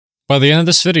By the end of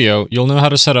this video, you'll know how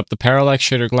to set up the Parallax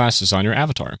shader glasses on your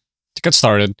avatar. To get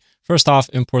started, first off,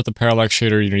 import the Parallax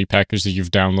shader Unity package that you've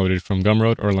downloaded from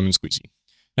Gumroad or Lemon Squeezy.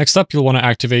 Next up, you'll want to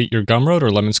activate your Gumroad or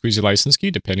Lemon Squeezy license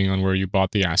key, depending on where you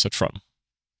bought the asset from.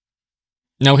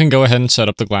 Now we can go ahead and set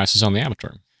up the glasses on the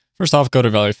avatar. First off, go to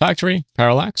ValueFactory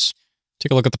Parallax.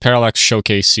 Take a look at the Parallax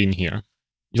showcase scene here.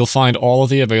 You'll find all of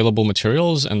the available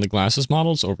materials and the glasses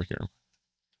models over here.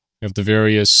 We have the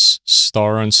various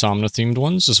Star and Somna themed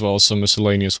ones, as well as some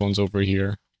miscellaneous ones over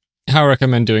here. How I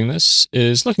recommend doing this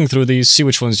is looking through these, see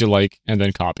which ones you like, and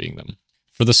then copying them.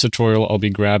 For this tutorial, I'll be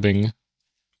grabbing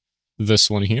this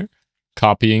one here,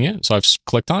 copying it. So I've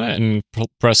clicked on it and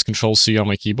press Ctrl-C on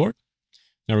my keyboard.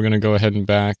 Now we're going to go ahead and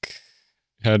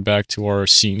head back to our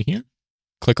scene here.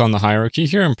 Click on the hierarchy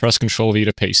here and press Ctrl-V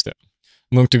to paste it.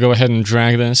 I'm going to go ahead and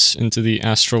drag this into the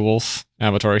Astro Wolf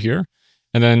avatar here,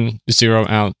 and then zero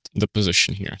out the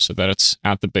position here so that it's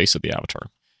at the base of the avatar.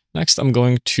 Next, I'm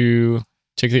going to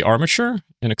take the armature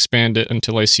and expand it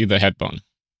until I see the head bone.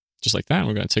 Just like that,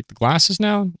 we're going to take the glasses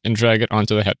now and drag it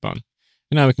onto the head bone.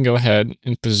 And now we can go ahead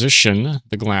and position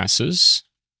the glasses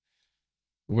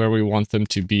where we want them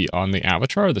to be on the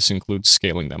avatar. This includes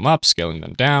scaling them up, scaling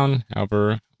them down,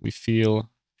 however we feel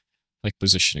like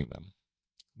positioning them.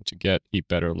 To get a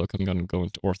better look, I'm going to go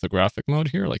into orthographic mode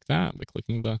here like that by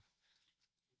clicking the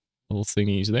little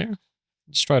thingies there.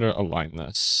 Let's try to align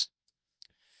this.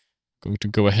 Going to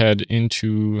go ahead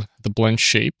into the blend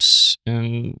shapes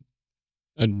and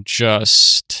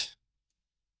adjust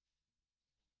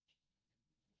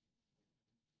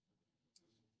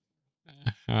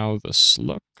how this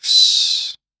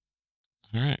looks.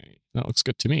 All right, that looks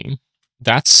good to me.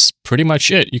 That's pretty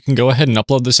much it. You can go ahead and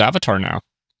upload this avatar now.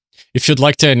 If you'd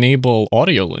like to enable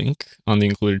AudioLink on the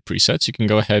included presets, you can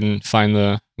go ahead and find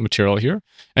the material here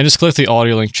and just click the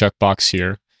AudioLink checkbox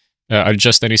here.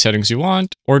 Adjust any settings you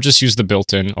want, or just use the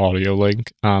built-in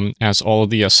AudioLink, as all of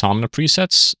the Somna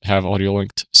presets have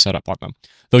AudioLink set up on them.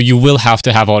 Though you will have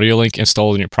to have AudioLink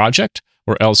installed in your project,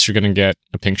 or else you're going to get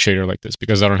a pink shader like this,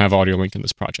 because I don't have AudioLink in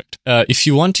this project. If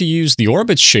you want to use the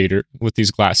orbits shader with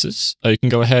these glasses, you can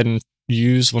go ahead and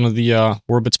use one of the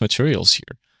orbits materials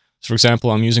here. So for example,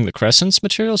 I'm using the crescents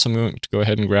material, so I'm going to go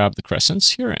ahead and grab the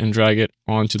crescents here and drag it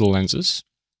onto the lenses,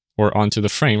 or onto the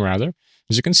frame rather.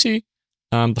 As you can see,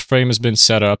 the frame has been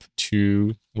set up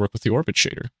to work with the orbit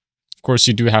shader. Of course,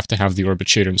 you do have to have the orbit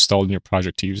shader installed in your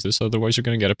project to use this, otherwise you're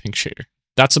going to get a pink shader.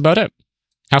 That's about it.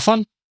 Have fun!